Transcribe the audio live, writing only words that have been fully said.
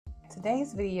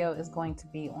Today's video is going to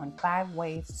be on 5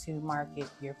 ways to market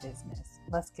your business.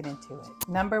 Let's get into it.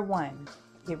 Number 1,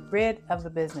 get rid of the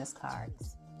business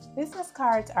cards. Business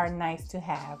cards are nice to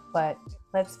have, but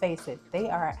let's face it, they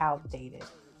are outdated.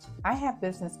 I have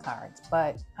business cards,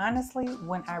 but honestly,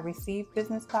 when I receive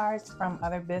business cards from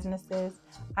other businesses,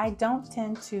 I don't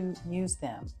tend to use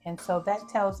them. And so that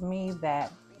tells me that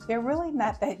they're really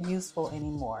not that useful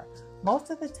anymore. Most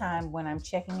of the time when I'm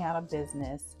checking out a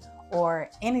business or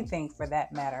anything for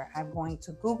that matter, I'm going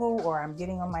to Google or I'm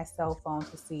getting on my cell phone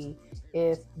to see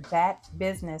if that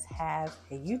business has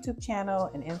a YouTube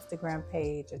channel, an Instagram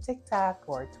page, a TikTok,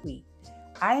 or a tweet.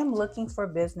 I am looking for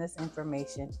business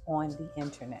information on the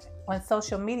internet. On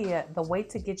social media, the way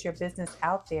to get your business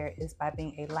out there is by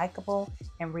being a likable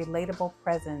and relatable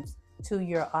presence to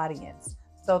your audience.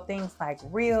 So things like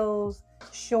Reels,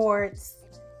 Shorts,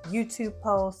 YouTube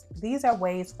posts, these are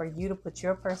ways for you to put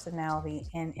your personality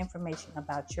and information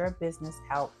about your business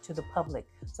out to the public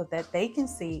so that they can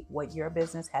see what your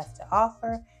business has to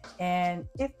offer and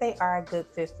if they are a good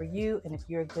fit for you and if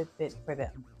you're a good fit for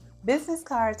them. Business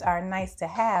cards are nice to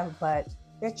have, but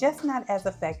they're just not as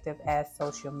effective as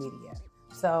social media.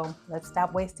 So let's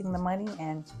stop wasting the money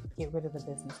and get rid of the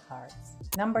business cards.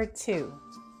 Number 2,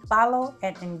 follow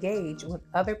and engage with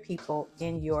other people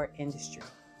in your industry.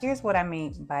 Here's what I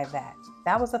mean by that.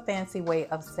 That was a fancy way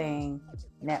of saying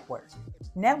network.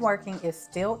 Networking is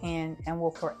still in and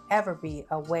will forever be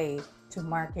a way to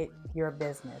market your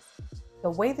business.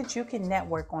 The way that you can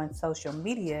network on social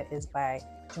media is by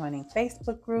joining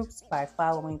Facebook groups, by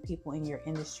following people in your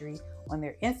industry on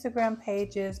their Instagram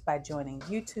pages, by joining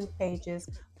YouTube pages,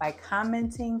 by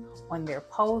commenting on their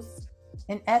posts.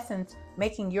 In essence,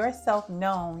 making yourself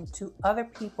known to other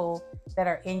people that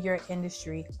are in your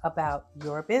industry about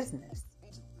your business.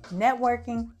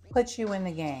 Networking puts you in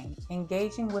the game.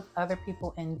 Engaging with other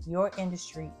people in your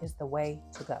industry is the way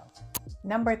to go.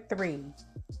 Number 3,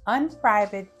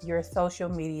 unprivate your social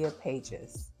media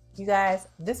pages. You guys,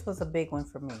 this was a big one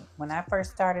for me. When I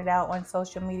first started out on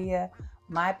social media,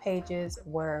 my pages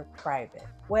were private.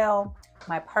 Well,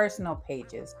 my personal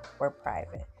pages were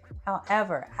private.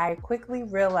 However, I quickly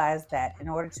realized that in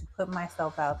order to put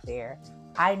myself out there,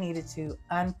 I needed to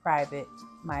unprivate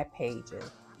my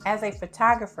pages. As a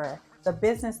photographer, the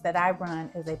business that I run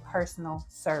is a personal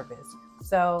service.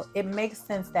 So it makes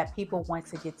sense that people want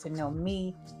to get to know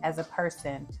me as a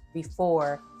person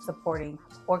before supporting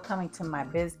or coming to my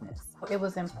business. It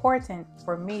was important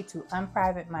for me to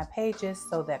unprivate my pages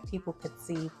so that people could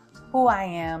see who I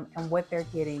am and what they're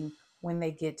getting when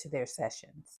they get to their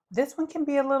sessions. This one can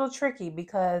be a little tricky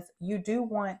because you do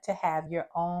want to have your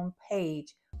own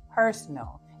page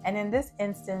personal. And in this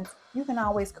instance, you can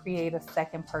always create a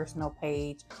second personal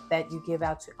page that you give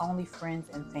out to only friends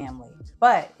and family.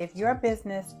 But if your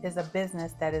business is a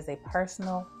business that is a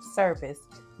personal service,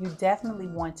 you definitely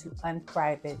want to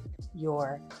unprivate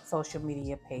your social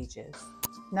media pages.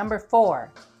 Number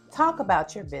 4, talk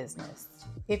about your business.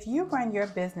 If you run your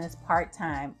business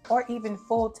part-time or even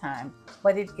full-time,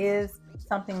 but it is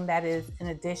something that is in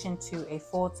addition to a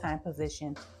full-time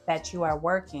position that you are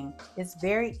working, it's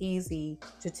very easy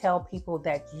to tell people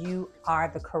that you are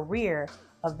the career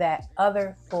of that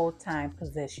other full-time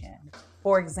position.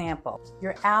 For example,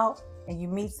 you're out and you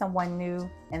meet someone new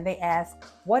and they ask,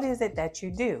 what is it that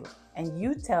you do? And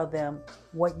you tell them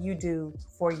what you do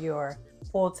for your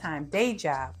full-time day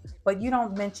job, but you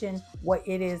don't mention what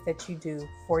it is that you do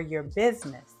for your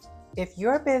business. If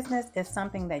your business is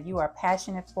something that you are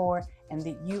passionate for and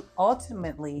that you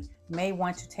ultimately may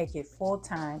want to take it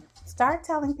full-time, start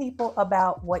telling people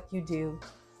about what you do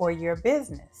for your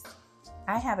business.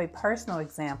 I have a personal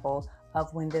example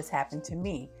of when this happened to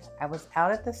me. I was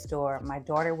out at the store, my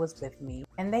daughter was with me,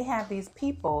 and they have these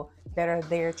people that are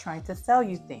there trying to sell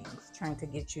you things, trying to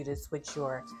get you to switch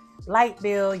your light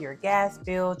bill, your gas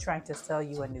bill, trying to sell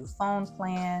you a new phone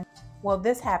plan. Well,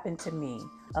 this happened to me.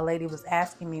 A lady was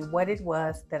asking me what it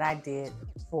was that I did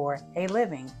for a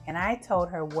living, and I told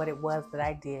her what it was that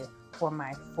I did for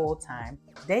my full-time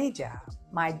day job.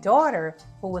 My daughter,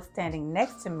 who was standing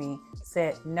next to me,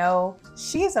 said, no,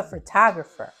 she's a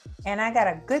photographer. And I got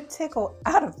a good tickle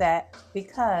out of that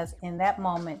because in that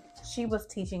moment, she was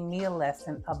teaching me a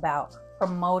lesson about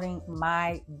promoting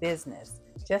my business.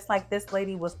 Just like this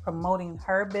lady was promoting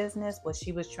her business, what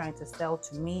she was trying to sell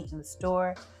to me in the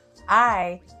store,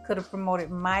 I could have promoted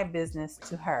my business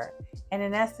to her. And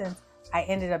in essence, I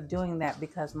ended up doing that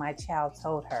because my child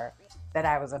told her that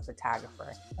I was a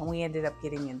photographer. And we ended up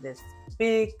getting in this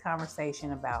big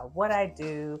conversation about what I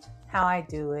do, how I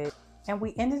do it. And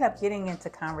we ended up getting into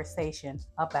conversation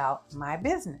about my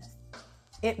business.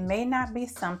 It may not be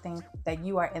something that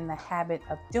you are in the habit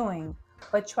of doing,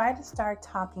 but try to start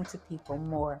talking to people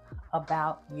more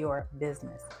about your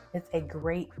business. It's a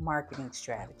great marketing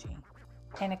strategy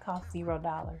and it costs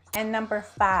 $0. And number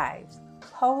 5,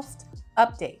 post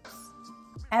updates.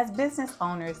 As business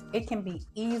owners, it can be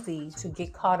easy to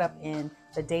get caught up in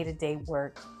the day-to-day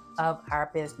work of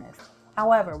our business.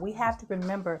 However, we have to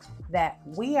remember that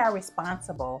we are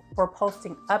responsible for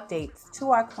posting updates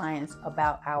to our clients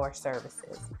about our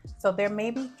services. So there may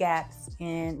be gaps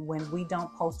in when we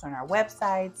don't post on our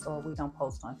websites or we don't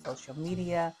post on social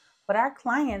media, but our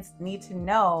clients need to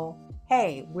know,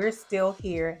 hey, we're still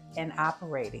here and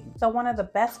operating. So one of the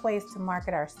best ways to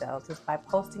market ourselves is by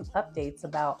posting updates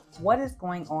about what is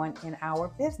going on in our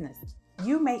business.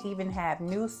 You may even have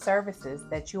new services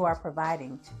that you are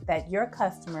providing that your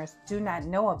customers do not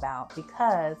know about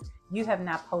because you have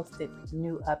not posted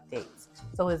new updates.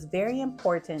 So it's very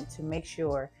important to make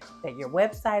sure that your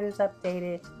website is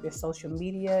updated, your social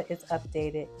media is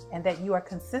updated, and that you are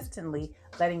consistently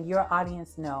letting your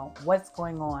audience know what's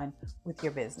going on with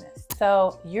your business.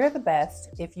 So you're the best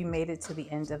if you made it to the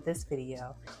end of this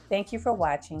video. Thank you for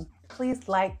watching. Please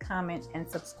like, comment, and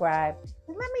subscribe.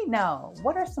 And let me know,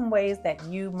 what are some ways that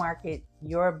you market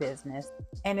your business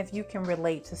and if you can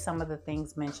relate to some of the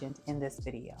things mentioned in this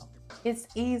video. It's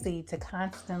easy to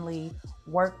constantly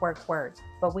work,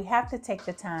 but we have to take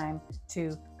the time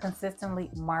to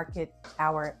consistently market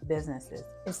our businesses.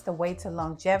 It's the way to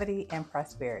longevity and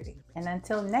prosperity. And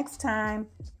until next time,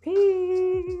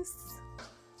 peace.